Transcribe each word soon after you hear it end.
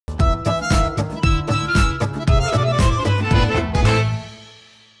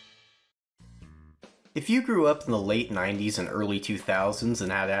If you grew up in the late 90s and early 2000s and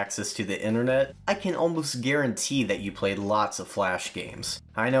had access to the internet, I can almost guarantee that you played lots of Flash games.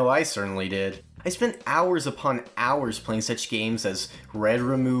 I know I certainly did. I spent hours upon hours playing such games as Red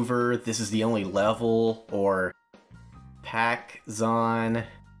Remover, This Is the Only Level, or Pac-Zon.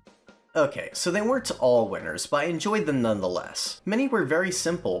 Okay, so they weren't all winners, but I enjoyed them nonetheless. Many were very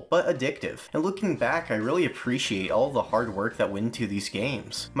simple, but addictive, and looking back, I really appreciate all the hard work that went into these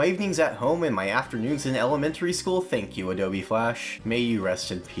games. My evenings at home and my afternoons in elementary school, thank you, Adobe Flash. May you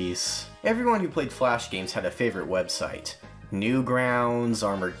rest in peace. Everyone who played Flash games had a favorite website. Newgrounds,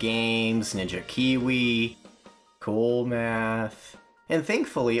 Armor Games, Ninja Kiwi, Cool Math. And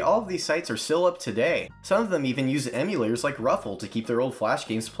thankfully, all of these sites are still up today. Some of them even use emulators like Ruffle to keep their old Flash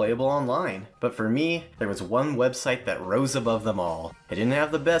games playable online. But for me, there was one website that rose above them all. It didn't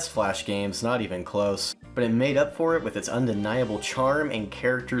have the best Flash games, not even close, but it made up for it with its undeniable charm and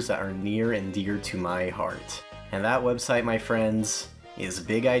characters that are near and dear to my heart. And that website, my friends, is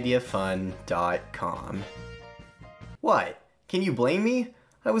bigideafun.com. What? Can you blame me?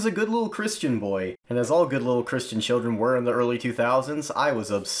 I was a good little Christian boy, and as all good little Christian children were in the early 2000s, I was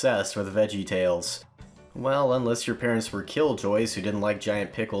obsessed with VeggieTales. Well, unless your parents were killjoys who didn't like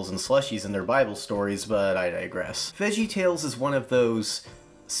giant pickles and slushies in their Bible stories, but I digress. VeggieTales is one of those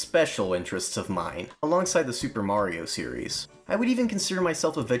special interests of mine, alongside the Super Mario series. I would even consider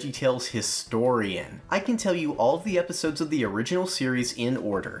myself a VeggieTales historian. I can tell you all of the episodes of the original series in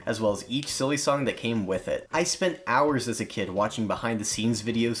order, as well as each silly song that came with it. I spent hours as a kid watching behind-the-scenes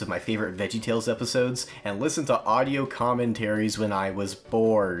videos of my favorite VeggieTales episodes, and listened to audio commentaries when I was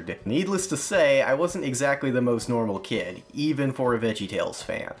bored. Needless to say, I wasn't exactly the most normal kid, even for a VeggieTales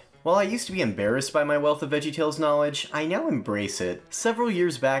fan. While I used to be embarrassed by my wealth of VeggieTales knowledge, I now embrace it. Several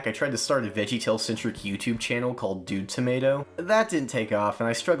years back, I tried to start a VeggieTales-centric YouTube channel called Dude Tomato. That didn't take off, and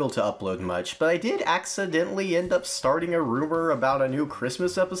I struggled to upload much, but I did accidentally end up starting a rumor about a new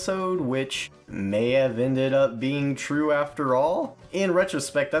Christmas episode, which may have ended up being true after all. In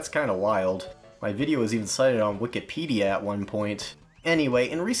retrospect, that's kinda wild. My video was even cited on Wikipedia at one point. Anyway,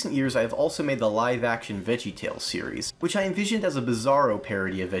 in recent years I have also made the live-action VeggieTales series, which I envisioned as a bizarro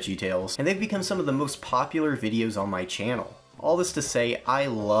parody of VeggieTales, and they've become some of the most popular videos on my channel. All this to say, I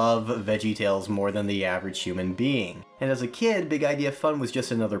love VeggieTales more than the average human being, and as a kid, Big Idea Fun was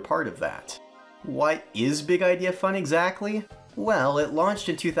just another part of that. What is Big Idea Fun exactly? Well, it launched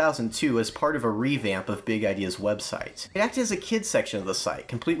in 2002 as part of a revamp of Big Idea's website. It acted as a kids section of the site,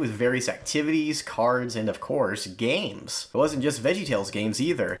 complete with various activities, cards, and of course, games. It wasn't just VeggieTales games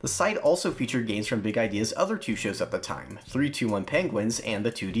either. The site also featured games from Big Idea's other two shows at the time, 321 Penguins and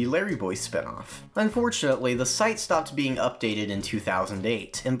the 2D Larry Boys spinoff. Unfortunately, the site stopped being updated in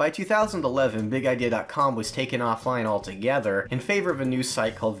 2008, and by 2011, BigIdea.com was taken offline altogether in favor of a new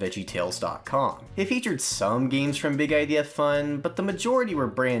site called VeggieTales.com. It featured some games from Big Idea Fun, but the majority were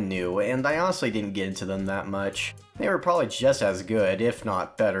brand new, and I honestly didn't get into them that much. They were probably just as good, if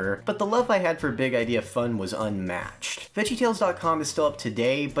not better, but the love I had for Big Idea Fun was unmatched. VeggieTales.com is still up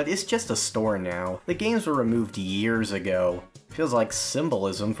today, but it's just a store now. The games were removed years ago. Feels like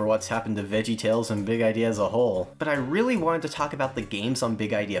symbolism for what's happened to VeggieTales and Big Idea as a whole. But I really wanted to talk about the games on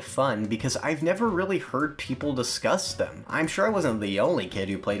Big Idea Fun because I've never really heard people discuss them. I'm sure I wasn't the only kid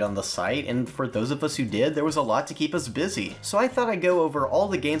who played on the site, and for those of us who did, there was a lot to keep us busy. So I thought I'd go over all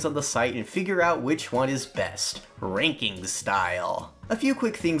the games on the site and figure out which one is best, ranking style. A few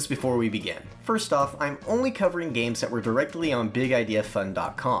quick things before we begin. First off, I'm only covering games that were directly on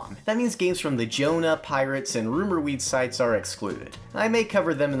BigIdeaFun.com. That means games from the Jonah, Pirates, and Rumorweed sites are excluded. I may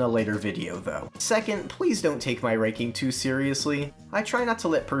cover them in a later video though. Second, please don't take my ranking too seriously. I try not to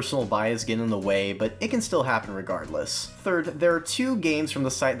let personal bias get in the way, but it can still happen regardless. Third, there are two games from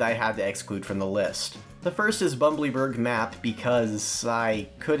the site that I had to exclude from the list. The first is Bumbleberg Map because I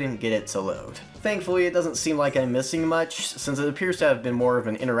couldn't get it to load. Thankfully, it doesn't seem like I'm missing much, since it appears to have been more of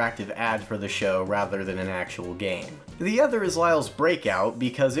an interactive ad for the show rather than an actual game. The other is Lyle's Breakout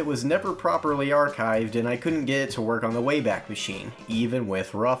because it was never properly archived and I couldn't get it to work on the Wayback Machine, even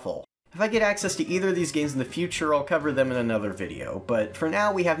with Ruffle. If I get access to either of these games in the future, I'll cover them in another video, but for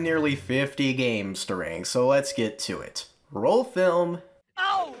now we have nearly 50 games to rank, so let's get to it. Roll film.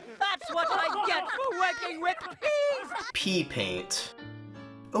 Oh, that's what I get for working with peas! Pea Paint.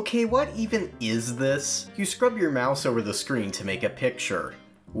 Okay, what even is this? You scrub your mouse over the screen to make a picture.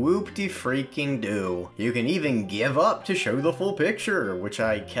 Whoop-de-freaking-do. You can even give up to show the full picture, which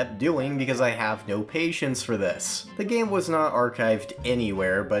I kept doing because I have no patience for this. The game was not archived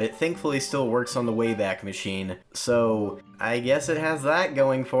anywhere, but it thankfully still works on the Wayback Machine, so I guess it has that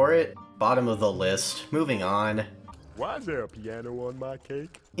going for it. Bottom of the list. Moving on. Why is there a piano on my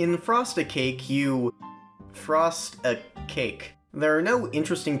cake? In Frost a Cake, you frost a cake. There are no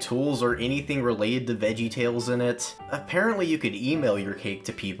interesting tools or anything related to VeggieTales in it. Apparently you could email your cake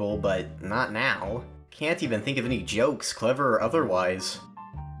to people, but not now. Can't even think of any jokes, clever or otherwise.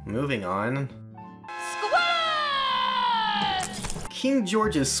 Moving on. King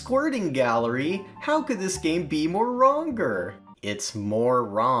George's Squirting Gallery? How could this game be more wronger? It's more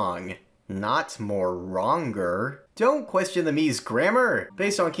wrong, not more wronger. Don't question the me's grammar!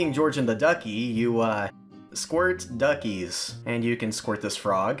 Based on King George and the Ducky, you, squirt duckies. And you can squirt this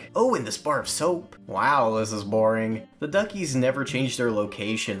frog. Oh, and this bar of soap. Wow, this is boring. The duckies never change their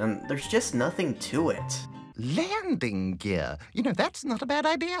location, and there's just nothing to it. Landing gear. You know, that's not a bad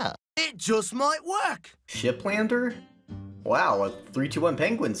idea. It just might work. Shiplander? Wow, a 3-2-1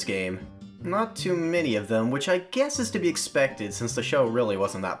 Penguins game. Not too many of them, which I guess is to be expected since the show really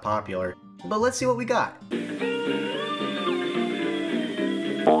wasn't that popular. But let's see what we got.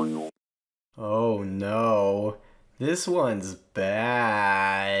 Oh no. This one's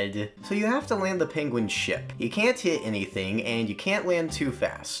bad. So you have to land the penguin ship. You can't hit anything, and you can't land too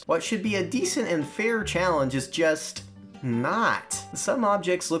fast. What should be a decent and fair challenge is just not. Some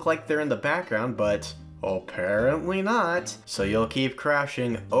objects look like they're in the background, but apparently not. So you'll keep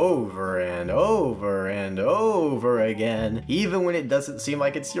crashing over and over and over again, even when it doesn't seem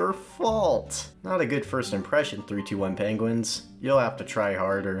like it's your fault. Not a good first impression, 3-2-1 Penguins. You'll have to try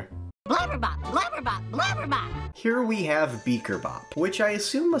harder. Blabberbop, blabberbop, blabberbop! Here we have Beaker Bop, which I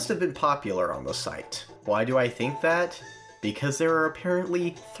assume must have been popular on the site. Why do I think that? Because there are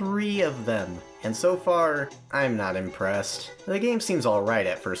apparently 3 of them. And so far, I'm not impressed. The game seems alright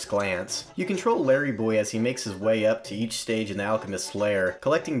at first glance. You control Larry Boy as he makes his way up to each stage in the Alchemist's lair,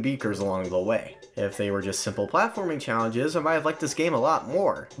 collecting beakers along the way. If they were just simple platforming challenges, I might have liked this game a lot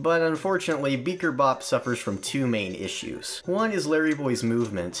more. But unfortunately, Beaker Bop suffers from 2 main issues. One is Larry Boy's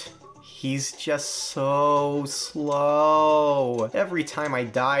movement. He's just so slow. Every time I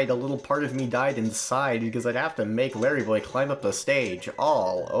died, a little part of me died inside because I'd have to make Larry Boy climb up the stage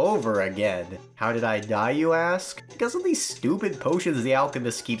all over again. How did I die, you ask? Because of these stupid potions the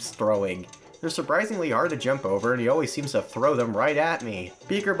alchemist keeps throwing. They're surprisingly hard to jump over, and he always seems to throw them right at me.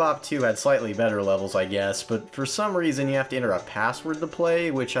 Beaker Bop 2 had slightly better levels, I guess, but for some reason you have to enter a password to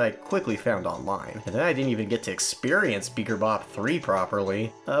play, which I quickly found online. And then I didn't even get to experience Beaker Bop 3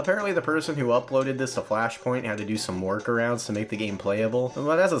 properly. Apparently the person who uploaded this to Flashpoint had to do some workarounds to make the game playable,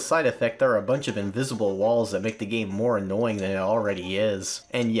 but as a side effect there are a bunch of invisible walls that make the game more annoying than it already is.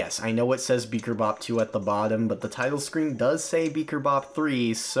 And yes, I know it says Beaker Bop 2 at the bottom, but the title screen does say Beaker Bop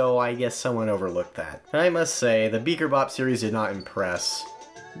 3, so I guess someone overlooked that. I must say, the Beaker Bop series did not impress.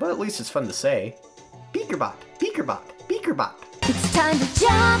 But at least it's fun to say. Beaker Bop, Beaker Bop, Beaker Bop. It's time to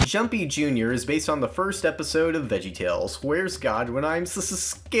jump! Jumpy Junior is based on the first episode of VeggieTales, Where's God When I'm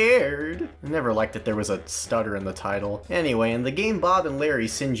Scared? I never liked that there was a stutter in the title. Anyway, in the game Bob and Larry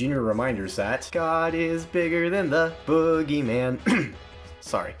send Junior reminders that God is bigger than the boogeyman.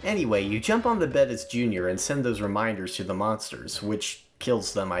 Sorry. Anyway, you jump on the bed as Junior and send those reminders to the monsters, which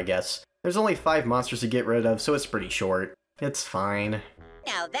kills them, I guess. There's only 5 monsters to get rid of, so it's pretty short. It's fine.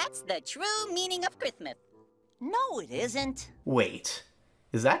 Now that's the true meaning of Christmas. No, it isn't. Wait,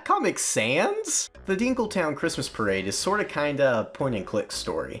 is that Comic Sans? The Dinkletown Christmas Parade is sorta kinda point-and-click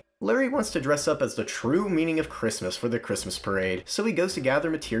story. Larry wants to dress up as the true meaning of Christmas for the Christmas Parade, so he goes to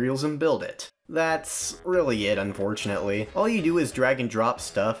gather materials and build it. That's really it, unfortunately. All you do is drag and drop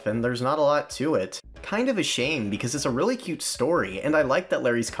stuff, and there's not a lot to it. Kind of a shame, because it's a really cute story, and I like that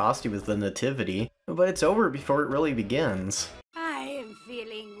Larry's costume is the Nativity, but it's over before it really begins. I am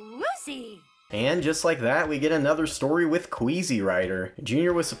feeling woozy. And just like that, we get another story with Queasy Rider.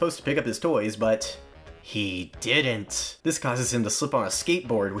 Junior was supposed to pick up his toys, but he didn't. This causes him to slip on a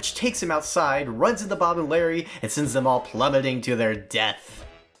skateboard, which takes him outside, runs into Bob and Larry, and sends them all plummeting to their death.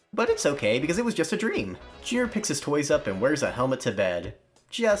 But it's okay, because it was just a dream. Junior picks his toys up and wears a helmet to bed.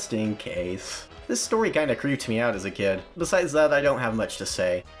 Just in case. This story kinda creeped me out as a kid. Besides that, I don't have much to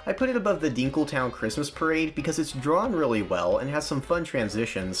say. I put it above the Dinkletown Christmas Parade because it's drawn really well and has some fun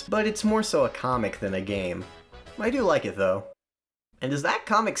transitions, but it's more so a comic than a game. I do like it though. And is that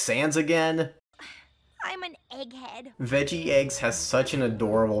Comic Sans again? I'm an egghead. Veggie Eggs has such an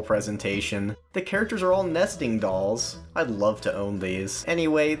adorable presentation. The characters are all nesting dolls. I'd love to own these.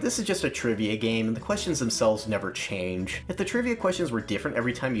 Anyway, this is just a trivia game, and the questions themselves never change. If the trivia questions were different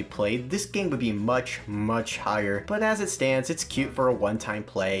every time you played, this game would be much, much higher. But as it stands, it's cute for a one-time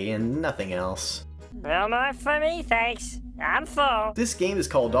play and nothing else. No more for me, thanks. I'm full. This game is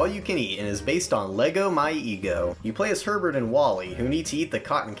called All You Can Eat and is based on Lego My Ego. You play as Herbert and Wally, who need to eat the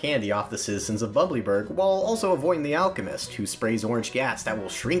cotton candy off the citizens of Bubblyburg while also avoiding the alchemist, who sprays orange gas that will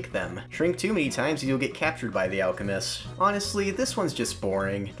shrink them. Shrink too many times and you'll get captured by the alchemist. Honestly, this one's just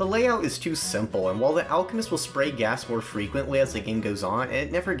boring. The layout is too simple, and while the alchemist will spray gas more frequently as the game goes on,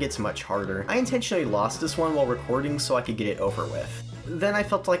 it never gets much harder. I intentionally lost this one while recording so I could get it over with. Then I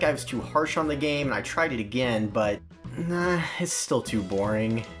felt like I was too harsh on the game and I tried it again, but nah, it's still too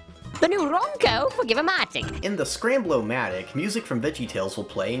boring. The new Ronco for Give-A-Matic. In the Scramblo-Matic, music from VeggieTales will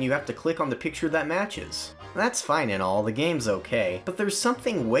play and you have to click on the picture that matches. That's fine and all, the game's okay, but there's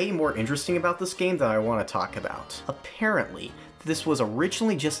something way more interesting about this game that I want to talk about. Apparently, this was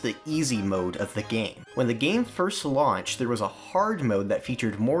originally just the easy mode of the game. When the game first launched, there was a hard mode that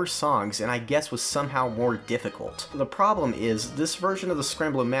featured more songs and I guess was somehow more difficult. The problem is, this version of the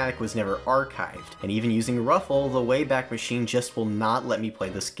Scramblo-Matic was never archived, and even using Ruffle, the Wayback Machine just will not let me play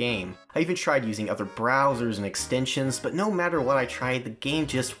this game. I even tried using other browsers and extensions, but no matter what I tried, the game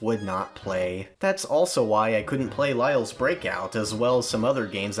just would not play. That's also why I couldn't play Lyle's Breakout, as well as some other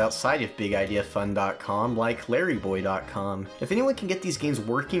games outside of BigIdeaFun.com, like LarryBoy.com. If anyone can get these games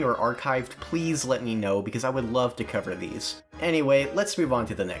working or archived, please let me know, because I would love to cover these. Anyway, let's move on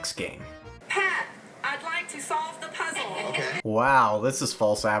to the next game. Pat, I'd like to solve the puzzle. Okay. Wow, this is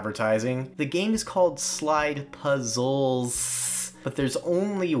false advertising. The game is called Slide Puzzles, but there's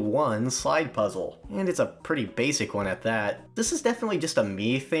only one slide puzzle, and it's a pretty basic one at that. This is definitely just a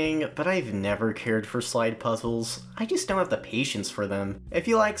me thing, but I've never cared for slide puzzles. I just don't have the patience for them. If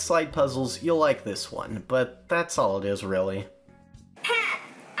you like slide puzzles, you'll like this one, but that's all it is really. Pat,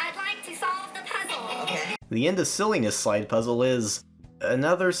 I'd like to solve the puzzle. Okay. The end of Silliness slide puzzle is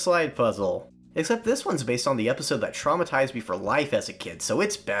another slide puzzle. Except this one's based on the episode that traumatized me for life as a kid, so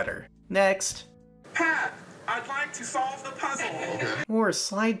it's better. Next. Pat, I'd like to solve the puzzle. Okay. More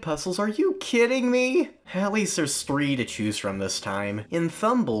slide puzzles? Are you kidding me? At least there's 3 to choose from this time. In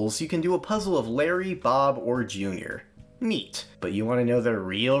Thumbles, you can do a puzzle of Larry, Bob, or Junior. Neat. But you want to know the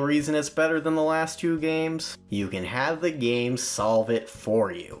real reason it's better than the last 2 games? You can have the game solve it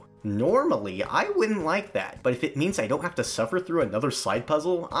for you. Normally, I wouldn't like that, but if it means I don't have to suffer through another slide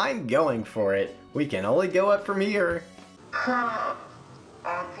puzzle, I'm going for it. We can only go up from here. Pat,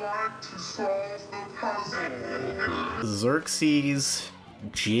 I'd like to solve the puzzle. Xerxes,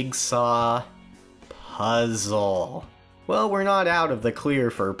 Jigsaw, puzzle. Well, we're not out of the clear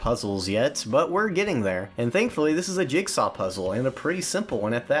for puzzles yet, but we're getting there. And thankfully, this is a Jigsaw puzzle, and a pretty simple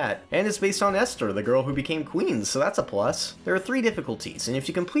one at that. And it's based on Esther, the girl who became queen, so that's a plus. There are 3 difficulties, and if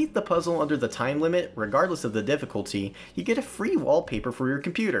you complete the puzzle under the time limit, regardless of the difficulty, you get a free wallpaper for your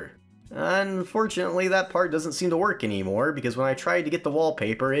computer. Unfortunately, that part doesn't seem to work anymore, because when I tried to get the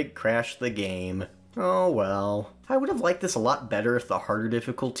wallpaper, it crashed the game. Oh well. I would have liked this a lot better if the harder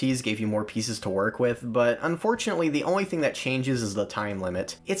difficulties gave you more pieces to work with, but unfortunately the only thing that changes is the time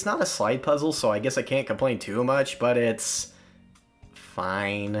limit. It's not a slide puzzle, so I guess I can't complain too much, but it's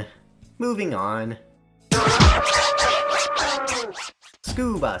fine. Moving on.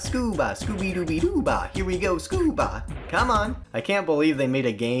 Scuba, scuba, scooby-dooby-dooba, here we go, scuba! Come on! I can't believe they made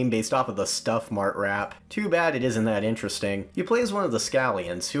a game based off of the Stuff Mart rap. Too bad it isn't that interesting. You play as one of the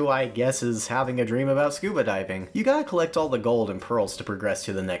Scallions, who I guess is having a dream about scuba diving. You gotta collect all the gold and pearls to progress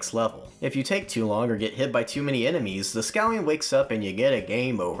to the next level. If you take too long or get hit by too many enemies, the Scallion wakes up and you get a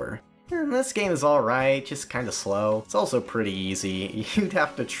game over. This game is alright, just kinda slow. It's also pretty easy. You'd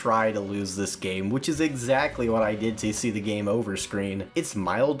have to try to lose this game, which is exactly what I did to see the game over screen. It's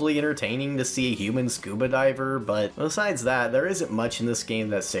mildly entertaining to see a human scuba diver, but besides that, there isn't much in this game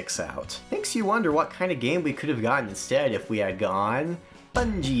that sticks out. Makes you wonder what kind of game we could have gotten instead if we had gone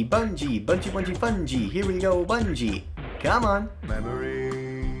Bungie, Bungie, Bungie, Bungie, Bungie, here we go, Bungie. Come on.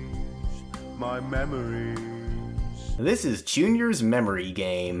 Memories, my memories. This is Junior's memory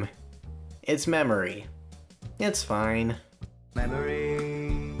game. It's memory. It's fine.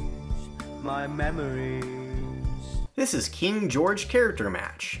 Memories, my memories. This is King George character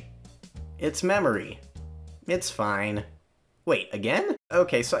match. It's memory. It's fine. Wait, again?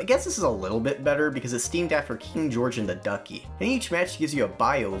 Okay, so I guess this is a little bit better because it's themed after King George and the Ducky, and each match gives you a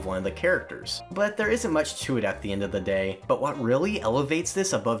bio of one of the characters. But there isn't much to it at the end of the day. But what really elevates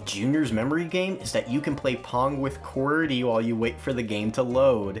this above Junior's memory game is that you can play Pong with QWERTY while you wait for the game to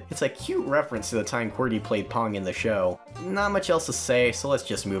load. It's a cute reference to the time QWERTY played Pong in the show. Not much else to say, so let's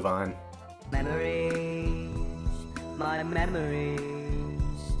just move on. Memories, my memories.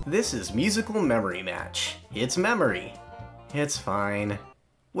 This is Musical Memory Match. It's memory. It's fine.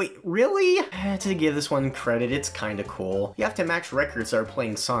 Wait, really? To give this one credit, it's kinda cool. You have to match records that are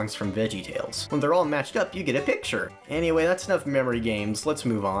playing songs from VeggieTales. When they're all matched up, you get a picture. Anyway, that's enough memory games, let's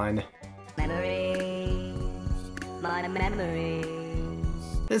move on. Memories, my memories.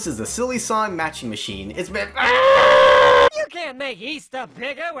 This is the Silly Song Matching Machine. It's been— You can't make Easter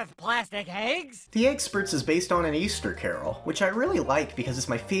bigger with plastic eggs! The Eggsperts is based on an Easter Carol, which I really like because it's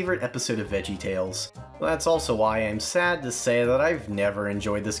my favorite episode of VeggieTales. That's also why I'm sad to say that I've never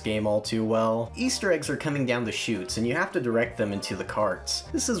enjoyed this game all too well. Easter eggs are coming down the chutes and you have to direct them into the carts.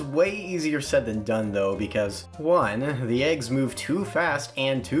 This is way easier said than done though because 1. The eggs move too fast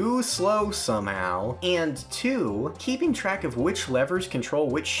and too slow somehow, and 2. Keeping track of which levers control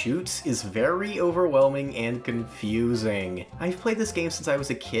which chutes is very overwhelming and confusing. I've played this game since I was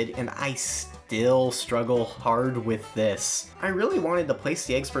a kid and I still struggle hard with this. I really wanted to place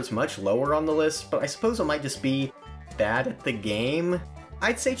the Eggsperts much lower on the list, but I suppose it might just be bad at the game.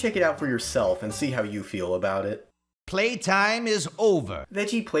 I'd say check it out for yourself and see how you feel about it. Playtime is over.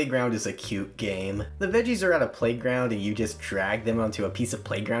 Veggie Playground is a cute game. The veggies are at a playground and you just drag them onto a piece of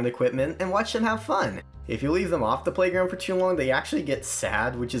playground equipment and watch them have fun. If you leave them off the playground for too long, they actually get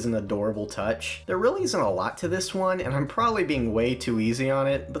sad, which is an adorable touch. There really isn't a lot to this one, and I'm probably being way too easy on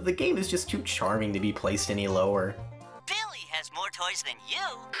it, but the game is just too charming to be placed any lower. Billy has more toys than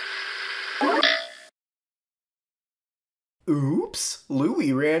you. Oops,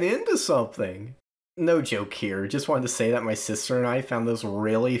 Louie ran into something. No joke here, just wanted to say that my sister and I found this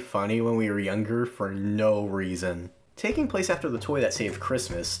really funny when we were younger for no reason. Taking place after the toy that saved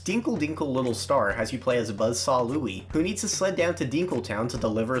Christmas, Dinkle Dinkle Little Star has you play as Buzzsaw Louie, who needs to sled down to Dinkletown to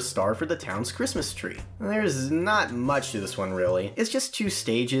deliver a star for the town's Christmas tree. There's not much to this one really. It's just 2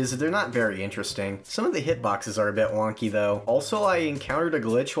 stages, they're not very interesting. Some of the hitboxes are a bit wonky though. Also, I encountered a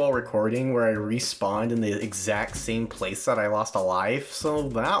glitch while recording where I respawned in the exact same place that I lost a life, so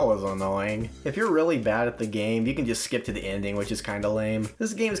that was annoying. If you're really bad at the game, you can just skip to the ending, which is kinda lame.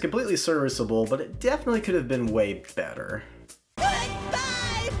 This game is completely serviceable, but it definitely could have been way better.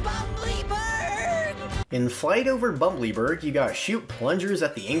 Goodbye, Bumblebird! In Flight Over Bumblebird, you gotta shoot plungers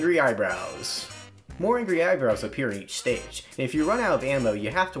at the angry eyebrows. More angry eyebrows appear in each stage, and if you run out of ammo,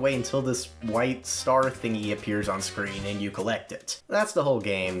 you have to wait until this white star thingy appears on screen and you collect it. That's the whole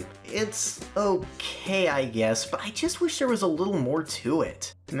game. It's okay, I guess, but I just wish there was a little more to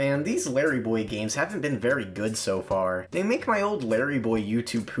it. Man, these Larry Boy games haven't been very good so far. They make my old Larry Boy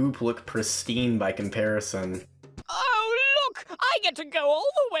YouTube poop look pristine by comparison. Oh, look! I get to go all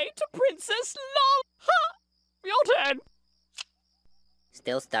the way to Princess Lol. Ha! Your turn.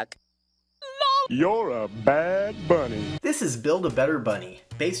 Still stuck. Lol. You're a bad bunny. This is Build a Better Bunny,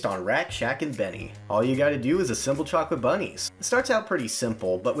 based on Rack, Shack, and Benny. All you gotta do is assemble chocolate bunnies. It starts out pretty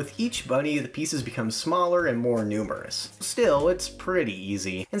simple, but with each bunny, the pieces become smaller and more numerous. Still, it's pretty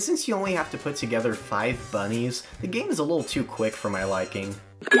easy, and since you only have to put together 5 bunnies, the game is a little too quick for my liking.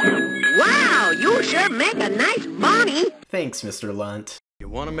 Wow, you sure make a nice bunny. Thanks, Mr. Lunt. You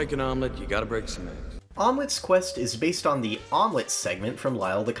want to make an omelet, you gotta break some eggs. Omelet's Quest is based on the Omelette segment from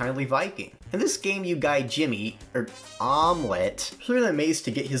Lyle the Kindly Viking. In this game, you guide Jimmy, Omelette, through the maze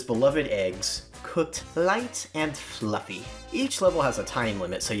to get his beloved eggs, cooked light and fluffy. Each level has a time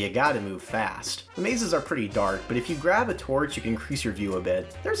limit, so you gotta move fast. The mazes are pretty dark, but if you grab a torch, you can increase your view a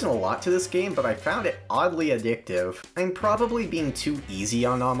bit. There isn't a lot to this game, but I found it oddly addictive. I'm probably being too easy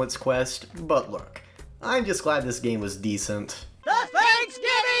on Omelet's Quest, but look, I'm just glad this game was decent. The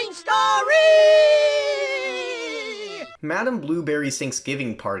Thanksgiving Story! Madame Blueberry's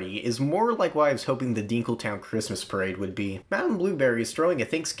Thanksgiving Party is more like what I was hoping the Dinkletown Christmas Parade would be. Madame Blueberry is throwing a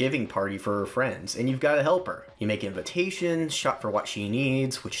Thanksgiving party for her friends, and you've got to help her. You make invitations, shop for what she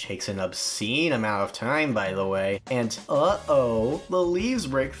needs, which takes an obscene amount of time, by the way, and uh-oh, the leaves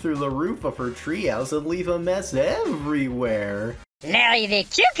break through the roof of her treehouse and leave a mess everywhere. Larry the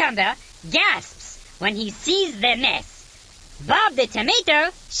cucumber gasps when he sees the mess. Bob the tomato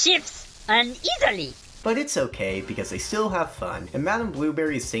shifts uneasily. But it's okay, because they still have fun, and Madame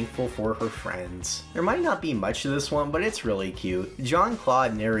Blueberry is thankful for her friends. There might not be much to this one, but it's really cute. John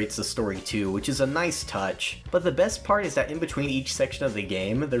Claude narrates the story too, which is a nice touch. But the best part is that in between each section of the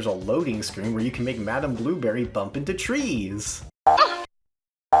game, there's a loading screen where you can make Madame Blueberry bump into trees.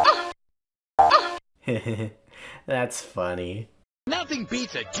 That's funny. Nothing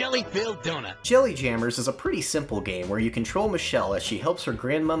beats a jelly-filled donut. Jelly Jammers is a pretty simple game where you control Michelle as she helps her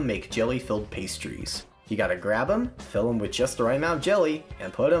grandmom make jelly-filled pastries. You gotta grab them, fill them with just the right amount of jelly,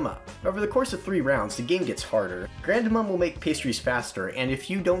 and put them up. Over the course of 3 rounds, the game gets harder. Grandmom will make pastries faster, and if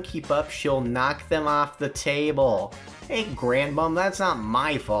you don't keep up, she'll knock them off the table. Hey Grandmom, that's not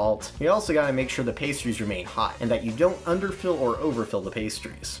my fault. You also gotta make sure the pastries remain hot, and that you don't underfill or overfill the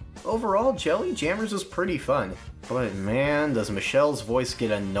pastries. Overall, Jelly Jammers is pretty fun, but man, does Michelle's voice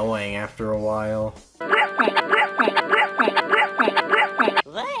get annoying after a while.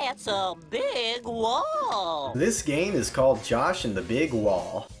 That's a big wall! This game is called Josh and the Big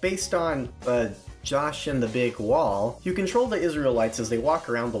Wall. Based on, Josh and the Big Wall, you control the Israelites as they walk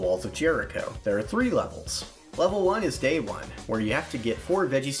around the walls of Jericho. There are 3 levels. Level 1 is Day 1, where you have to get 4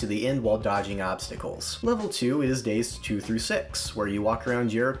 veggies to the end while dodging obstacles. Level 2 is Days 2 through 6, where you walk around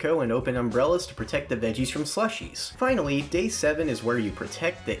Jericho and open umbrellas to protect the veggies from slushies. Finally, Day 7 is where you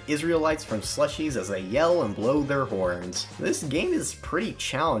protect the Israelites from slushies as they yell and blow their horns. This game is pretty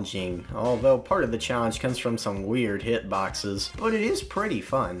challenging, although part of the challenge comes from some weird hitboxes, but it is pretty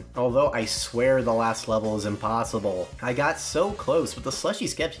fun. Although I swear the last level is impossible. I got so close, but the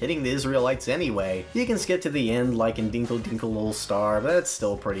slushies kept hitting the Israelites anyway. You can skip to the end like in Dinkle Dinkle Little Star, but that's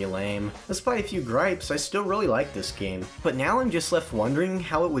still pretty lame. Despite a few gripes, I still really like this game. But now I'm just left wondering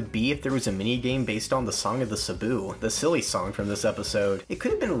how it would be if there was a minigame based on the Song of the Cebu, the silly song from this episode. It could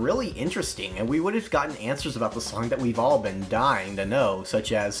have been really interesting, and we would have gotten answers about the song that we've all been dying to know,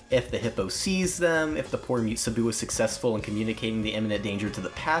 such as if the hippo sees them, if the poor mute Cebu was successful in communicating the imminent danger to the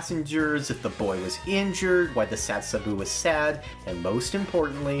passengers, if the boy was injured, why the sad Cebu was sad, and most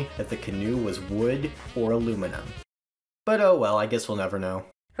importantly, if the canoe was wood or aluminum. But oh well, I guess we'll never know.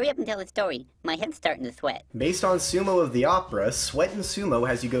 Hurry up and tell the story. My head's starting to sweat. Based on Sumo of the Opera, Sweat and Sumo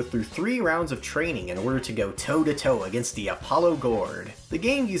has you go through 3 rounds of training in order to go toe-to-toe against the Apollo Gourd. The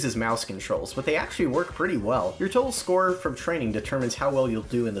game uses mouse controls, but they actually work pretty well. Your total score from training determines how well you'll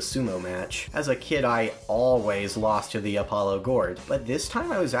do in the sumo match. As a kid, I always lost to the Apollo Gourd, but this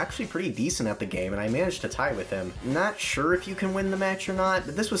time I was actually pretty decent at the game and I managed to tie with him. Not sure if you can win the match or not,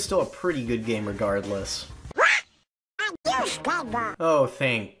 but this was still a pretty good game regardless. Oh,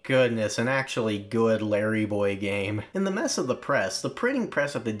 thank goodness, an actually good Larry Boy game. In the mess of the press, the printing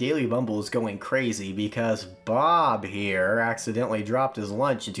press at the Daily Bumble is going crazy because Bob here accidentally dropped his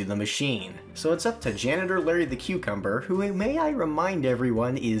lunch into the machine. So it's up to Janitor Larry the Cucumber, who may I remind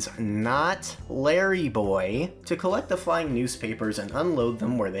everyone is not Larry Boy, to collect the flying newspapers and unload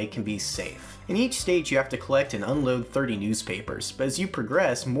them where they can be safe. In each stage you have to collect and unload 30 newspapers, but as you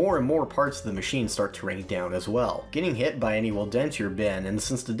progress, more and more parts of the machine start to rain down as well. Getting hit by any will dent your bin, and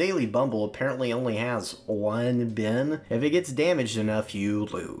since the Daily Bumble apparently only has 1 bin, if it gets damaged enough, you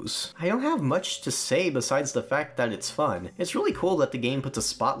lose. I don't have much to say besides the fact that it's fun. It's really cool that the game puts a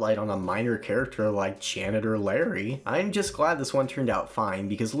spotlight on a minor character like Janitor Larry. I'm just glad this one turned out fine,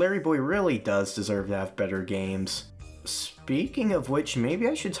 because Larry Boy really does deserve to have better games. Speaking of which, maybe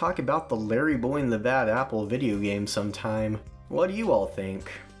I should talk about the Larry Boy and the Bad Apple video game sometime. What do you all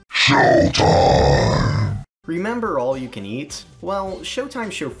think? Showtime! Remember All You Can Eat? Well,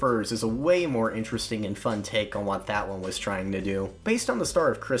 Showtime Chauffeurs is a way more interesting and fun take on what that one was trying to do. Based on the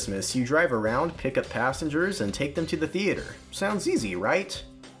Star of Christmas, you drive around, pick up passengers, and take them to the theater. Sounds easy, right?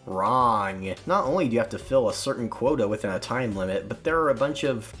 Wrong. Not only do you have to fill a certain quota within a time limit, but there are a bunch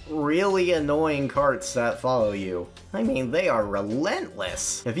of really annoying carts that follow you. I mean, they are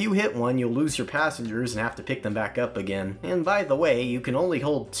relentless. If you hit one, you'll lose your passengers and have to pick them back up again. And by the way, you can only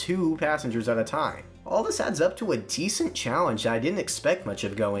hold 2 passengers at a time. All this adds up to a decent challenge that I didn't expect much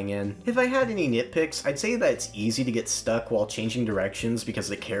of going in. If I had any nitpicks, I'd say that it's easy to get stuck while changing directions because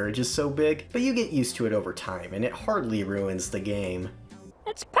the carriage is so big, but you get used to it over time and it hardly ruins the game.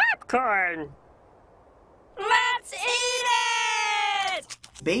 It's popcorn! Let's eat it!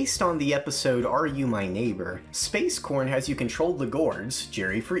 Based on the episode Are You My Neighbor, Space Corn has you control the gourds,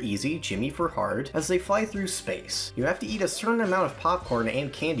 Jerry for easy, Jimmy for hard, as they fly through space. You have to eat a certain amount of popcorn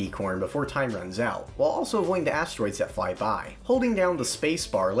and candy corn before time runs out, while also avoiding the asteroids that fly by. Holding down the space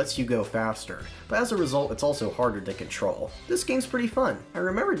bar lets you go faster, but as a result it's also harder to control. This game's pretty fun. I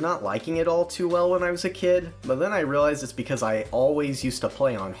remembered not liking it all too well when I was a kid, but then I realized it's because I always used to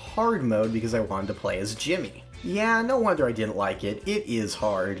play on hard mode because I wanted to play as Jimmy. Yeah, no wonder I didn't like it. It is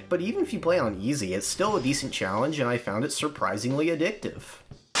hard. But even if you play on easy, it's still a decent challenge and I found it surprisingly addictive.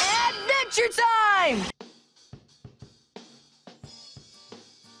 Adventure time!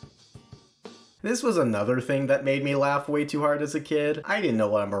 This was another thing that made me laugh way too hard as a kid. I didn't know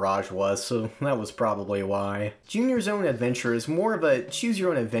what a mirage was, so that was probably why. Junior's Own Adventure is more of a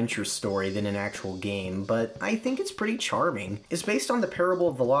choose-your-own-adventure story than an actual game, but I think it's pretty charming. It's based on the parable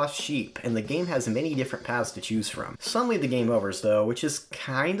of the lost sheep, and the game has many different paths to choose from. Some lead to game overs though, which is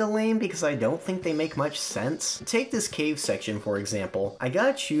kinda lame because I don't think they make much sense. Take this cave section for example. I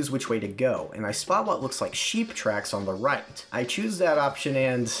gotta choose which way to go, and I spot what looks like sheep tracks on the right. I choose that option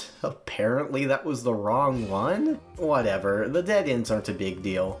and apparently that was the wrong one? Whatever, the dead ends aren't a big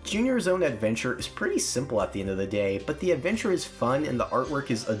deal. Junior's Own Adventure is pretty simple at the end of the day, but the adventure is fun and the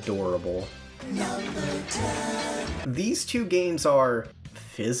artwork is adorable. These two games are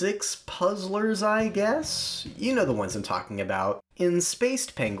physics puzzlers, I guess? You know the ones I'm talking about. In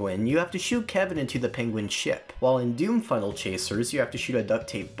Spaced Penguin, you have to shoot Kevin into the penguin ship, while in Doom Funnel Chasers, you have to shoot a duct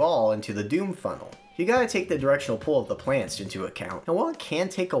tape ball into the Doom Funnel. You gotta take the directional pull of the plants into account, and while it can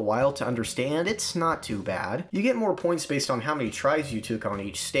take a while to understand, it's not too bad. You get more points based on how many tries you took on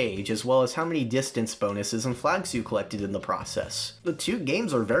each stage, as well as how many distance bonuses and flags you collected in the process. The two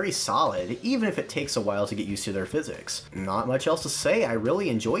games are very solid, even if it takes a while to get used to their physics. Not much else to say, I really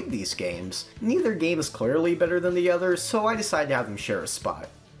enjoyed these games. Neither game is clearly better than the other, so I decided to have them share a spot.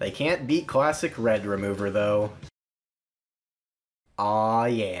 They can't beat classic Red Remover though. Aw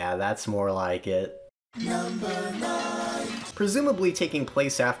yeah, that's more like it. Number 9. Presumably taking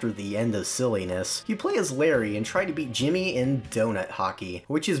place after the end of Silliness, you play as Larry and try to beat Jimmy in Donut Hockey,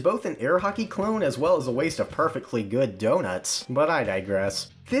 which is both an air hockey clone as well as a waste of perfectly good donuts, but I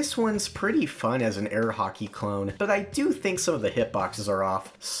digress. This one's pretty fun as an air hockey clone, but I do think some of the hitboxes are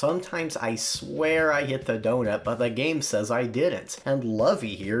off. Sometimes I swear I hit the donut, but the game says I didn't. And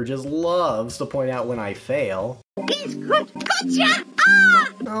Lovey here just loves to point out when I fail. He's good. Gotcha! Ah!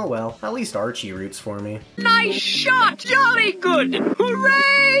 Oh well, at least Archie roots for me. Nice shot! Jolly good!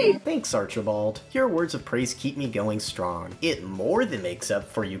 Hooray! Thanks, Archibald. Your words of praise keep me going strong. It more than makes up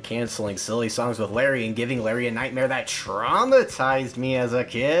for you canceling silly songs with Larry and giving Larry a nightmare that traumatized me as a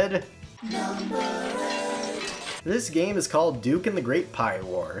kid. Number 8. This game is called Duke and the Great Pie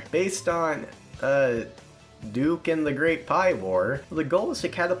War, based on, Duke and the Great Pie War. The goal is to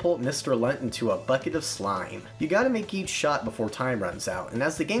catapult Mr. Lunt into a bucket of slime. You gotta make each shot before time runs out, and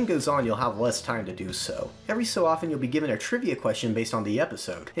as the game goes on you'll have less time to do so. Every so often you'll be given a trivia question based on the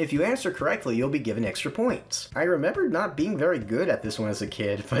episode. If you answer correctly you'll be given extra points. I remembered not being very good at this one as a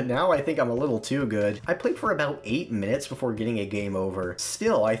kid, but now I think I'm a little too good. I played for about 8 minutes before getting a game over.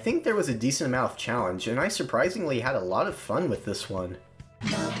 Still, I think there was a decent amount of challenge, and I surprisingly had a lot of fun with this one.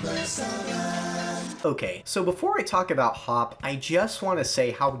 Number 7. Okay, so before I talk about Hop, I just want to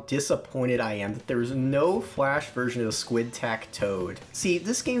say how disappointed I am that there is no Flash version of Squid Tack Toad. See,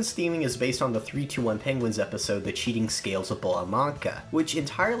 this game's theming is based on the 3-2-1 Penguins episode The Cheating Scales of Bulamanka, which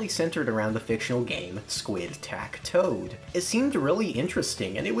entirely centered around the fictional game Squid Tack Toad. It seemed really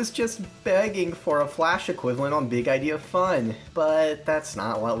interesting, and it was just begging for a Flash equivalent on Big Idea Fun, but that's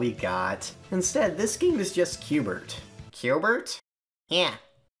not what we got. Instead, this game is just Q*bert. Q*bert? Yeah,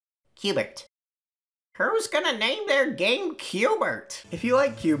 Q*bert. Who's gonna name their game Q*bert? If you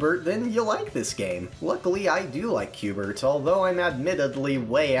like Q*bert, then you'll like this game. Luckily, I do like Q*bert, although I'm admittedly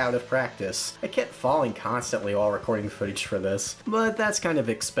way out of practice. I kept falling constantly while recording footage for this, but that's kind of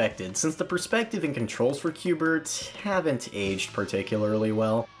expected, since the perspective and controls for Q*bert haven't aged particularly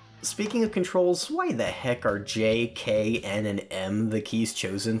well. Speaking of controls, why the heck are J, K, N, and M the keys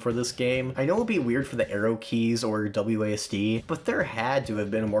chosen for this game? I know it'd be weird for the arrow keys or WASD, but there had to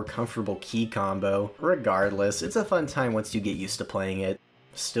have been a more comfortable key combo. Regardless, it's a fun time once you get used to playing it.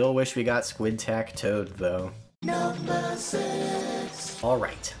 Still wish we got Squid Tack Toad though. Number 6.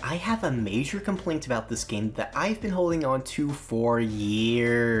 Alright, I have a major complaint about this game that I've been holding on to for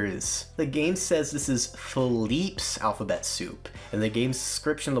years. The game says this is Philippe's alphabet soup, and the game's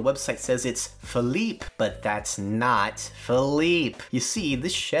description on the website says it's Philippe, but that's not Philippe. You see,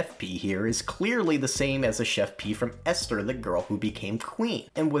 this Chef P here is clearly the same as a Chef P from Esther, the girl who became queen.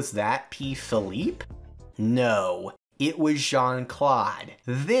 And was that P Philippe? No. It was Jean-Claude.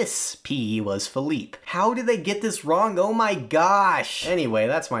 This P was Philippe. How did they get this wrong? Oh my gosh! Anyway,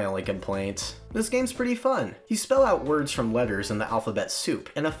 that's my only complaint. This game's pretty fun. You spell out words from letters in the alphabet soup,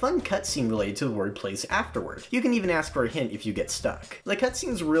 and a fun cutscene related to the word plays afterward. You can even ask for a hint if you get stuck. The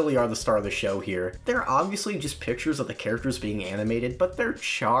cutscenes really are the star of the show here. They're obviously just pictures of the characters being animated, but they're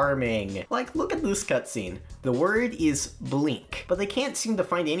charming. Like, look at this cutscene. The word is blink, but they can't seem to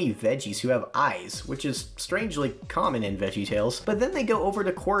find any veggies who have eyes, which is strangely common in VeggieTales. But then they go over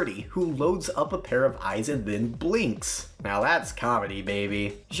to QWERTY, who loads up a pair of eyes and then blinks. Now that's comedy,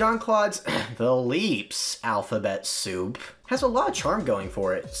 baby. Jean-Claude's The Leaps alphabet soup has a lot of charm going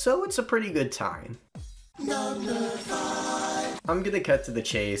for it, so it's a pretty good time. I'm gonna cut to the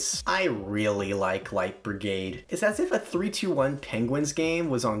chase. I really like Light Brigade. It's as if a 3-2-1 Penguins game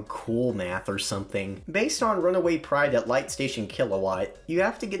was on Cool Math or something. Based on Runaway Pride at Light Station Kilowatt, you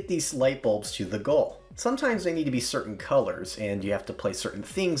have to get these light bulbs to the goal. Sometimes they need to be certain colors, and you have to place certain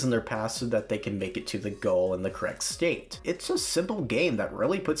things in their path so that they can make it to the goal in the correct state. It's a simple game that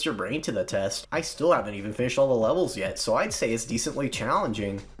really puts your brain to the test. I still haven't even finished all the levels yet, so I'd say it's decently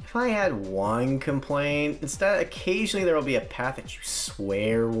challenging. If I had one complaint, it's that occasionally there will be a path that you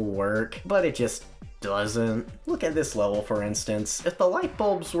swear will work, but it just doesn't. Look at this level for instance. If the light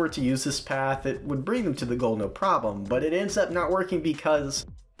bulbs were to use this path, it would bring them to the goal no problem, but it ends up not working because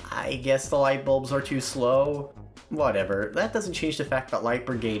I guess the light bulbs are too slow. Whatever, that doesn't change the fact that Light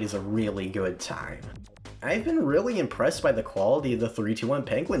Brigade is a really good time. I've been really impressed by the quality of the 3-2-1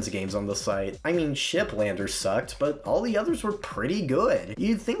 Penguins games on the site. I mean, Shiplander sucked, but all the others were pretty good.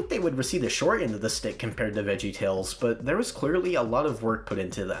 You'd think they would receive the short end of the stick compared to VeggieTales, but there was clearly a lot of work put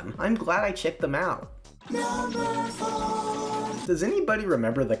into them. I'm glad I checked them out. Does anybody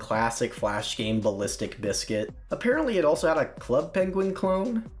remember the classic Flash game Ballistic Biscuit? Apparently it also had a Club Penguin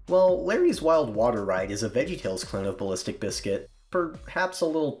clone? Well, Larry's Wild Water Ride is a VeggieTales clone of Ballistic Biscuit. Perhaps a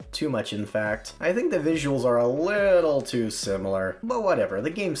little too much, in fact. I think the visuals are a little too similar, but whatever, the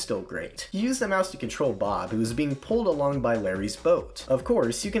game's still great. You use the mouse to control Bob, who is being pulled along by Larry's boat. Of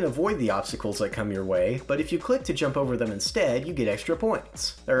course, you can avoid the obstacles that come your way, but if you click to jump over them instead, you get extra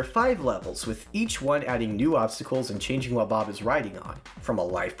points. There are 5 levels, with each one adding new obstacles and changing what Bob is riding on. From a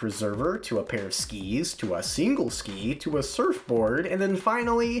life preserver, to a pair of skis, to a single ski, to a surfboard, and then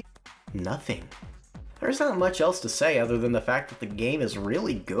finally, nothing. There's not much else to say other than the fact that the game is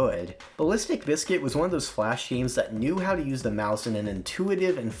really good. Ballistic Biscuit was one of those Flash games that knew how to use the mouse in an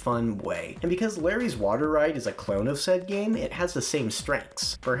intuitive and fun way, and because Larry's Water Ride is a clone of said game, it has the same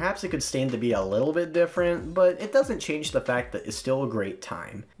strengths. Perhaps it could stand to be a little bit different, but it doesn't change the fact that it's still a great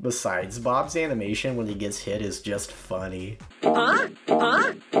time. Besides, Bob's animation when he gets hit is just funny. I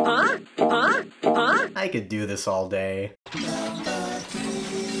could do this all day.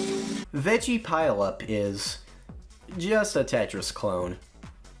 Veggie Pile-Up is just a Tetris clone,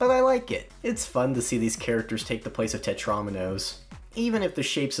 but I like it. It's fun to see these characters take the place of Tetrominos, even if the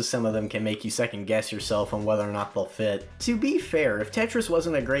shapes of some of them can make you second guess yourself on whether or not they'll fit. To be fair, if Tetris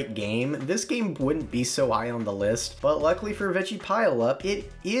wasn't a great game, this game wouldn't be so high on the list, but luckily for Veggie Pile-Up,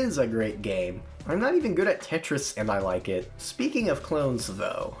 it is a great game. I'm not even good at Tetris and I like it. Speaking of clones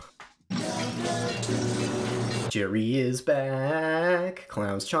though, Jerry is back,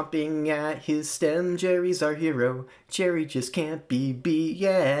 clowns chomping at his stem, Jerry's our hero, Jerry just can't be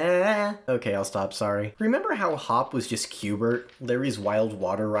yeah. Okay, I'll stop, sorry. Remember how Hop was just Cubert, Larry's Wild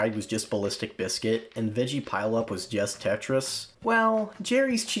Water Ride was just Ballistic Biscuit, and Veggie Pile-Up was just Tetris? Well,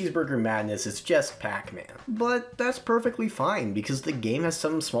 Jerry's Cheeseburger Madness is just Pac-Man. But that's perfectly fine, because the game has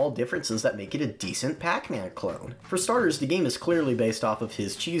some small differences that make it a decent Pac-Man clone. For starters, the game is clearly based off of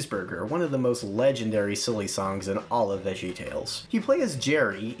his Cheeseburger, one of the most legendary silly songs in all of VeggieTales. You play as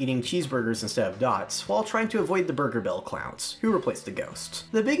Jerry, eating cheeseburgers instead of dots, while trying to avoid the Burger Bell clowns, who replace the ghosts.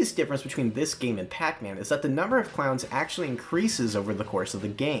 The biggest difference between this game and Pac-Man is that the number of clowns actually increases over the course of the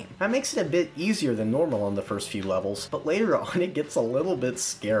game. That makes it a bit easier than normal on the first few levels, but later on it gets a little bit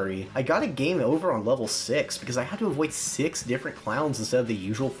scary. I got a game over on level 6 because I had to avoid 6 different clowns instead of the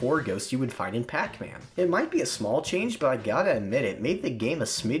usual 4 ghosts you would find in Pac-Man. It might be a small change, but I gotta admit it made the game a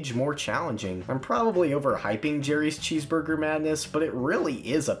smidge more challenging. I'm probably overhyping Jerry's Cheeseburger Madness, but it really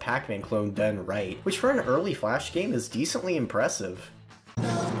is a Pac-Man clone done right, which for an early Flash game is decently impressive.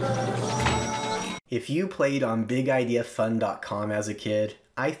 If you played on BigIdeaFun.com as a kid,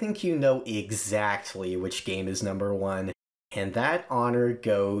 I think you know exactly which game is number 1. And that honor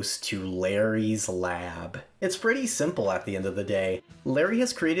goes to Larry's Lab. It's pretty simple at the end of the day. Larry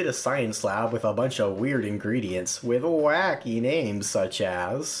has created a science lab with a bunch of weird ingredients with wacky names such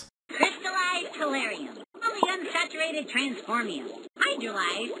as crystallized tellurium, polyunsaturated transformium,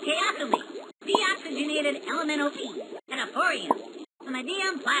 hydrolyzed chaotomy, deoxygenated elemental E, etaphorium,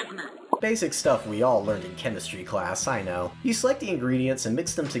 vanadium plasma. Basic stuff we all learned in chemistry class, I know. You select the ingredients and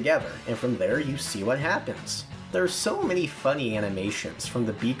mix them together, and from there you see what happens. There's so many funny animations, from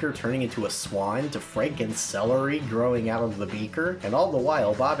the beaker turning into a swan to Franken celery growing out of the beaker, and all the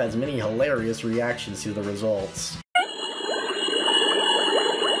while Bob has many hilarious reactions to the results.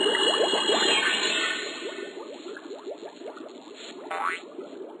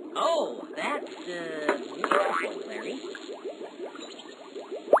 Oh, that's, beautiful, Larry.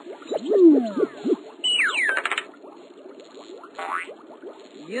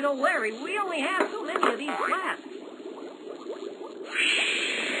 You know, Larry, we only have so many of these flasks.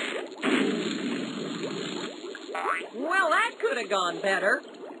 Well, that could have gone better.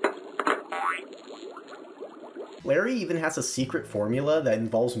 Larry even has a secret formula that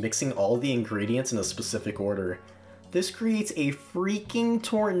involves mixing all the ingredients in a specific order. This creates a freaking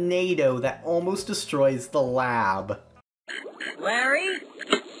tornado that almost destroys the lab. Larry?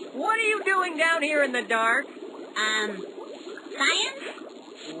 What are you doing down here in the dark? Science?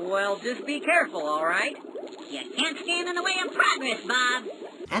 Well, just be careful, alright? You can't stand in the way of progress, Bob.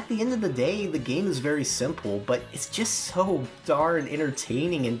 At the end of the day, the game is very simple, but it's just so darn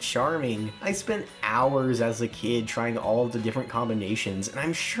entertaining and charming. I spent hours as a kid trying all of the different combinations, and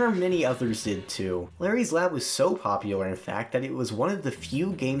I'm sure many others did too. Larry's Lab was so popular, in fact, that it was one of the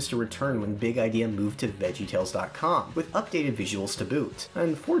few games to return when Big Idea moved to VeggieTales.com, with updated visuals to boot.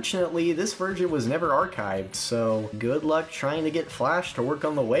 Unfortunately, this version was never archived, so good luck trying to get Flash to work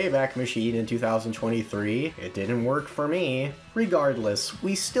on the Wayback Machine in 2023. It didn't work for me. Regardless,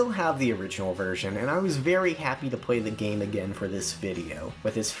 we still have the original version, and I was very happy to play the game again for this video.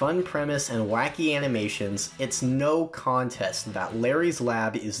 With its fun premise and wacky animations, it's no contest that Larry's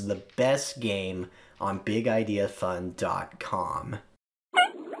Lab is the best game on BigIdeaFun.com.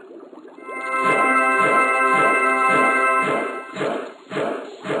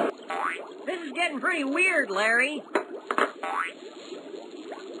 This is getting pretty weird, Larry.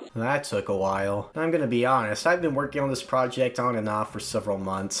 That took a while. I'm gonna be honest, I've been working on this project on and off for several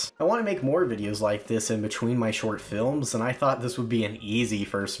months. I want to make more videos like this in between my short films, and I thought this would be an easy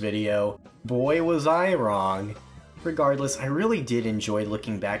first video. Boy, was I wrong. Regardless, I really did enjoy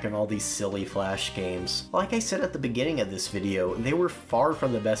looking back on all these silly Flash games. Like I said at the beginning of this video, they were far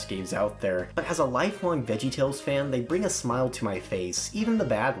from the best games out there, but as a lifelong VeggieTales fan, they bring a smile to my face, even the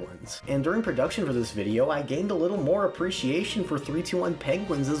bad ones. And during production for this video, I gained a little more appreciation for 3-2-1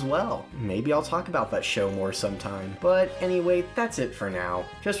 Penguins as well. Maybe I'll talk about that show more sometime. But anyway, that's it for now.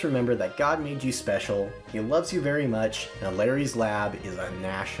 Just remember that God made you special, He loves you very much, and Larry's Lab is a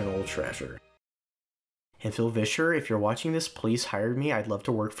national treasure. And Phil Vischer, if you're watching this, please hire me. I'd love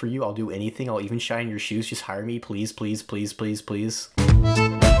to work for you. I'll do anything. I'll even shine your shoes. Just hire me, please, please, please, please, please.